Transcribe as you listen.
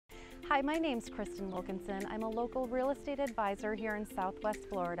Hi, my name's Kristin Wilkinson. I'm a local real estate advisor here in Southwest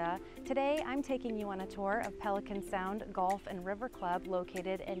Florida. Today, I'm taking you on a tour of Pelican Sound Golf and River Club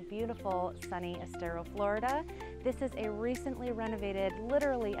located in beautiful, sunny Estero, Florida. This is a recently renovated,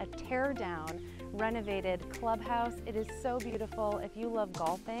 literally a tear-down, renovated clubhouse. It is so beautiful. If you love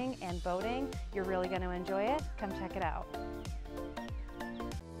golfing and boating, you're really going to enjoy it. Come check it out.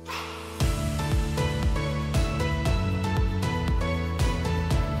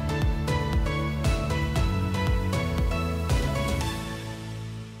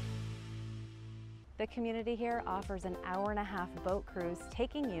 The community here offers an hour-and-a-half boat cruise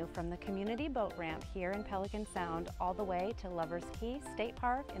taking you from the community boat ramp here in Pelican Sound all the way to Lovers Key State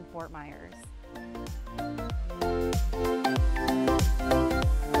Park in Fort Myers.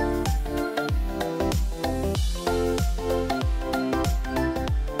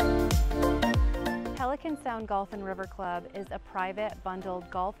 Pelican Sound Golf and River Club is a private bundled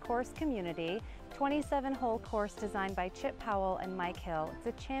golf course community, 27-hole course designed by Chip Powell and Mike Hill. It's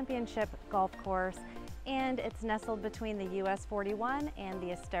a championship golf course and it's nestled between the US 41 and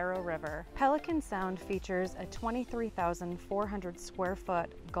the Estero River. Pelican Sound features a 23,400 square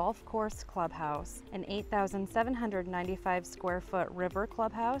foot golf course clubhouse, an 8,795 square foot river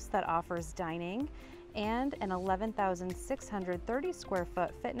clubhouse that offers dining, and an 11,630 square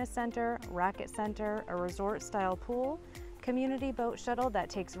foot fitness center, racket center, a resort style pool, community boat shuttle that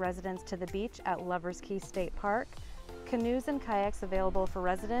takes residents to the beach at Lovers Key State Park, canoes and kayaks available for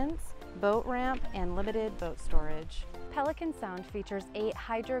residents, boat ramp, and limited boat storage. Pelican Sound features 8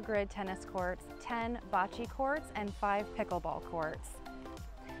 Hydrogrid tennis courts, 10 bocce courts, and 5 pickleball courts.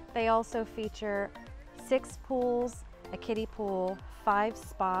 They also feature 6 pools, a kiddie pool, 5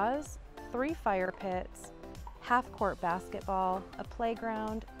 spas, 3 fire pits, half-court basketball, a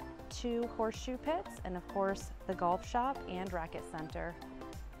playground, 2 horseshoe pits, and of course the golf shop and racket center.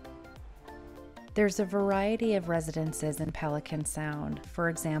 There's a variety of residences in Pelican Sound. For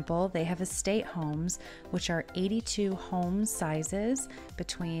example, they have estate homes, which are 82 home sizes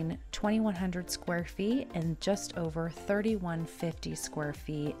between 2,100 square feet and just over 3,150 square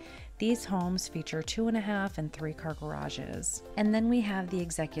feet. These homes feature 2.5 and 3-car garages. And then we have the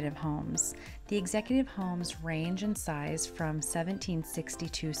executive homes. The executive homes range in size from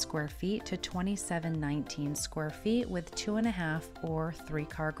 1,762 square feet to 2,719 square feet with 2.5 or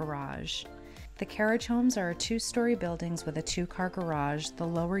 3-car garage. The carriage homes are 2-story buildings with a 2-car garage. The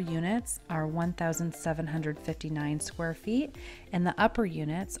lower units are 1,759 square feet and the upper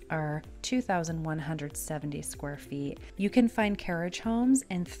units are 2,170 square feet. You can find carriage homes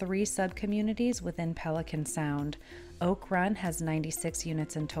in 3 sub-communities within Pelican Sound. Oak Run has 96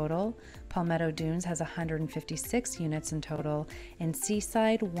 units in total, Palmetto Dunes has 156 units in total, and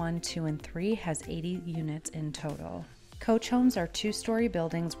Seaside 1, 2, and 3 has 80 units in total. Coach homes are 2-story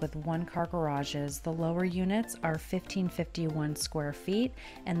buildings with 1-car garages. The lower units are 1,551 square feet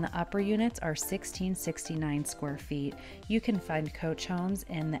and the upper units are 1,669 square feet. You can find coach homes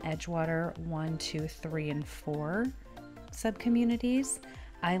in the Edgewater 1, 2, 3, and 4 subcommunities,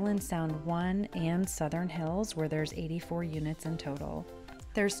 Island Sound 1, and Southern Hills, where there's 84 units in total.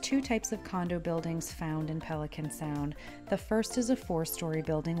 There's 2 types of condo buildings found in Pelican Sound. The first is a 4-story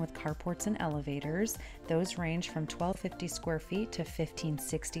building with carports and elevators. Those range from 1,250 square feet to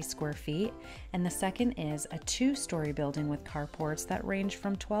 1,560 square feet. And the second is a 2-story building with carports that range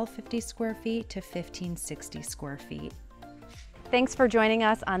from 1,250 square feet to 1,560 square feet. Thanks for joining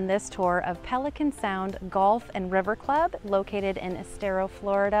us on this tour of Pelican Sound Golf and River Club located in Estero,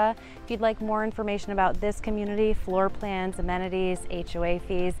 Florida. If you'd like more information about this community, floor plans, amenities, HOA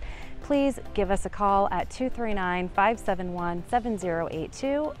fees, please give us a call at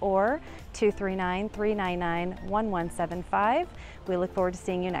 239-571-7082 or 239-399-1175. We look forward to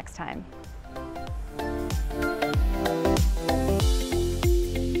seeing you next time.